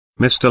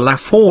Mr.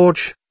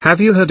 LaForge,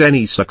 have you had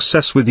any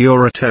success with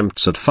your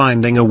attempts at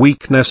finding a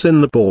weakness in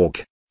the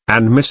Borg?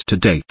 And Mr.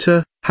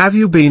 Data, have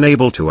you been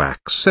able to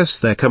access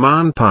their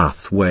command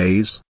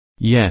pathways?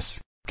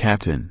 Yes,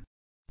 Captain.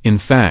 In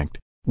fact,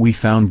 we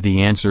found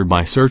the answer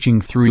by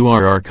searching through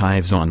our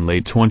archives on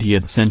late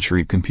 20th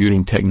century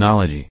computing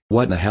technology.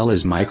 What the hell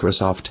is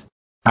Microsoft?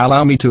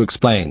 Allow me to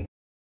explain.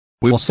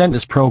 We will send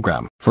this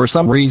program, for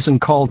some reason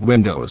called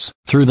Windows,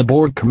 through the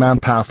Borg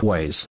command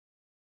pathways.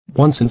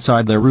 Once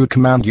inside their root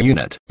command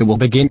unit, it will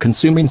begin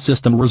consuming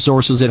system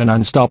resources at an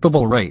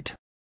unstoppable rate.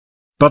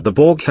 But the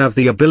Borg have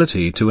the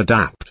ability to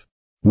adapt.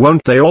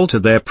 Won't they alter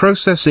their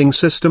processing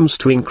systems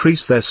to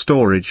increase their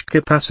storage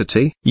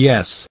capacity?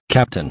 Yes,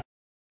 Captain.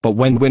 But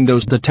when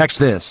Windows detects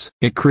this,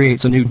 it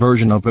creates a new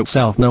version of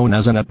itself known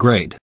as an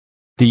upgrade.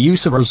 The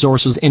use of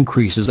resources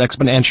increases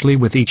exponentially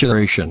with each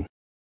iteration.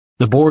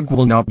 The Borg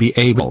will not be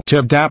able to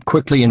adapt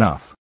quickly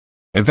enough.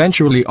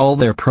 Eventually all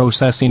their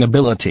processing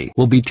ability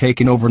will be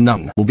taken over,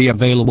 none will be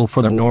available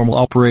for their normal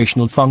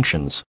operational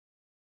functions.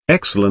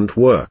 Excellent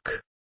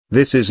work.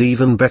 This is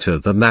even better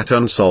than that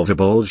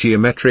unsolvable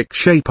geometric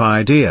shape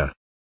idea.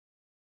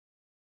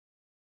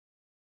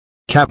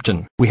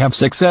 Captain, we have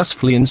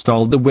successfully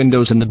installed the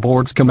Windows in the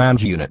Borg's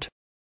command unit.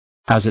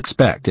 As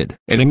expected,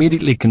 it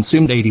immediately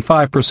consumed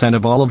 85%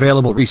 of all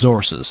available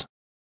resources.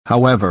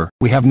 However,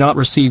 we have not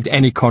received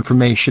any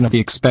confirmation of the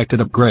expected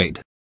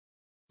upgrade.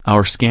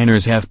 Our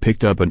scanners have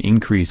picked up an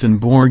increase in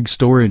Borg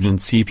storage and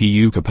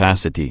CPU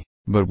capacity,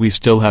 but we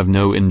still have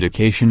no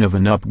indication of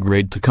an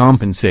upgrade to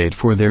compensate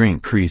for their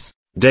increase.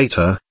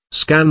 Data,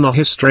 scan the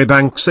history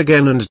banks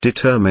again and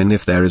determine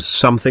if there is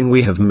something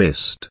we have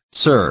missed.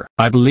 Sir,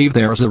 I believe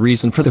there is a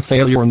reason for the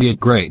failure in the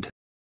upgrade.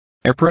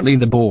 Apparently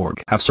the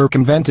Borg have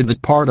circumvented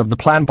that part of the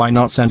plan by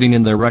not sending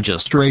in their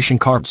registration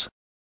cards.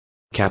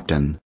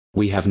 Captain,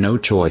 we have no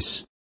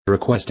choice.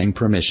 Requesting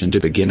permission to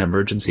begin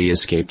emergency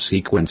escape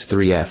sequence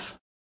 3F.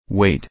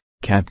 Wait,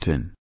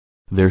 Captain.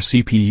 Their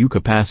CPU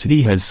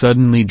capacity has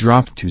suddenly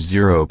dropped to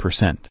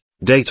 0%.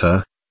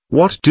 Data,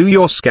 what do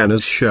your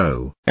scanners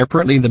show?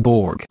 Apparently the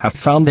Borg have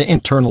found the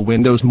internal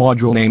Windows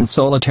module named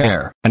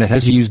Solitaire, and it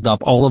has used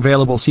up all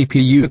available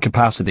CPU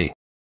capacity.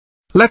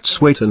 Let's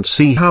wait and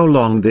see how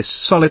long this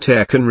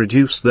Solitaire can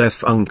reduce their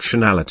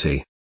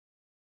functionality.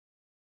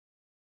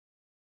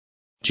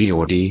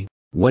 Geordi,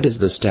 what is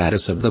the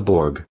status of the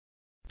Borg?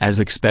 As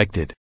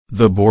expected,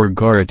 the Borg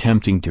are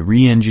attempting to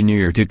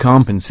re-engineer to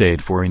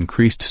compensate for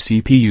increased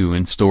CPU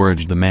and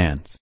storage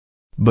demands.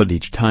 But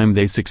each time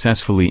they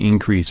successfully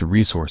increase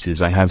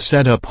resources, I have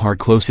set up our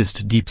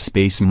closest deep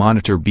space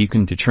monitor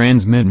beacon to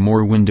transmit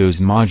more Windows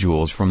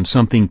modules from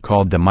something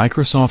called the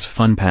Microsoft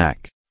Fun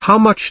Pack. How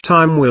much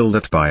time will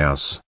that buy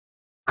us?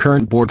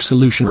 Current Borg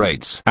solution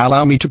rates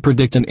allow me to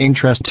predict an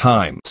interest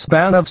time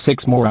span of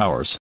 6 more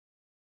hours.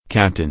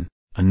 Captain,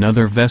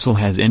 another vessel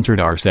has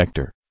entered our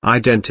sector.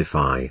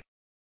 Identify.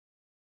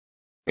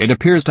 It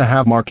appears to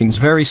have markings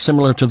very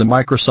similar to the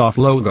Microsoft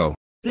logo.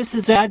 This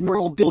is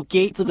Admiral Bill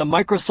Gates of the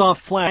Microsoft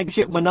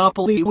flagship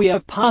Monopoly. We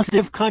have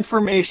positive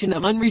confirmation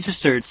of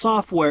unregistered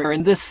software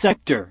in this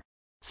sector.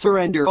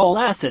 Surrender all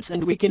assets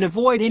and we can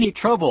avoid any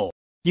trouble.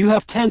 You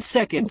have 10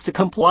 seconds to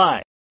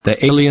comply.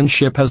 The alien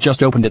ship has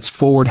just opened its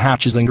forward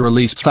hatches and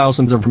released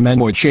thousands of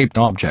humanoid-shaped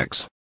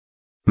objects.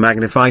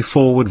 Magnify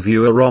forward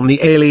viewer on the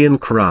alien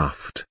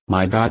craft.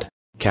 My God,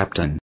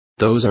 Captain,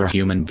 those are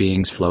human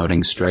beings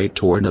floating straight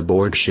toward the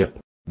Borg ship,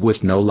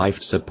 with no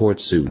life support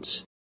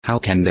suits. How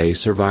can they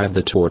survive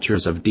the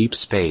tortures of deep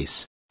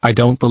space? I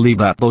don't believe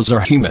that those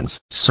are humans,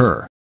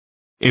 sir.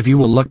 If you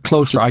will look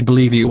closer, I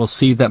believe you will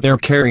see that they're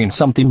carrying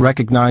something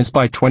recognized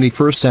by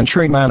 21st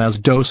century man as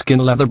doeskin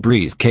leather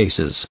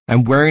briefcases,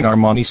 and wearing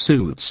Armani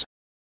suits.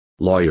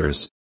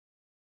 Lawyers.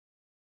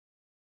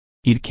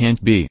 It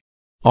can't be.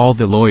 All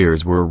the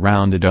lawyers were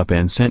rounded up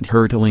and sent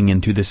hurtling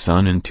into the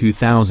sun in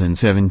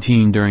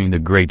 2017 during the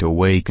Great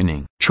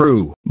Awakening.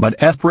 True, but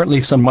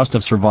apparently some must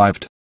have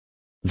survived.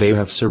 They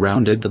have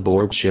surrounded the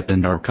Borg ship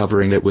and are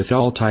covering it with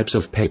all types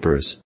of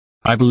papers.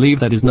 I believe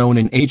that is known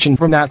in ancient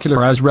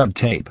vernacular as red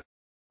tape.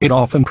 It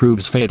often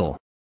proves fatal.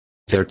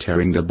 They're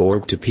tearing the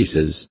Borg to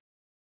pieces.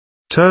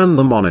 Turn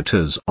the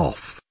monitors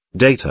off.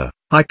 Data,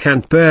 I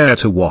can't bear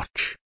to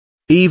watch.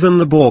 Even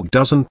the Borg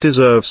doesn't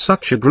deserve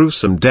such a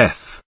gruesome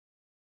death.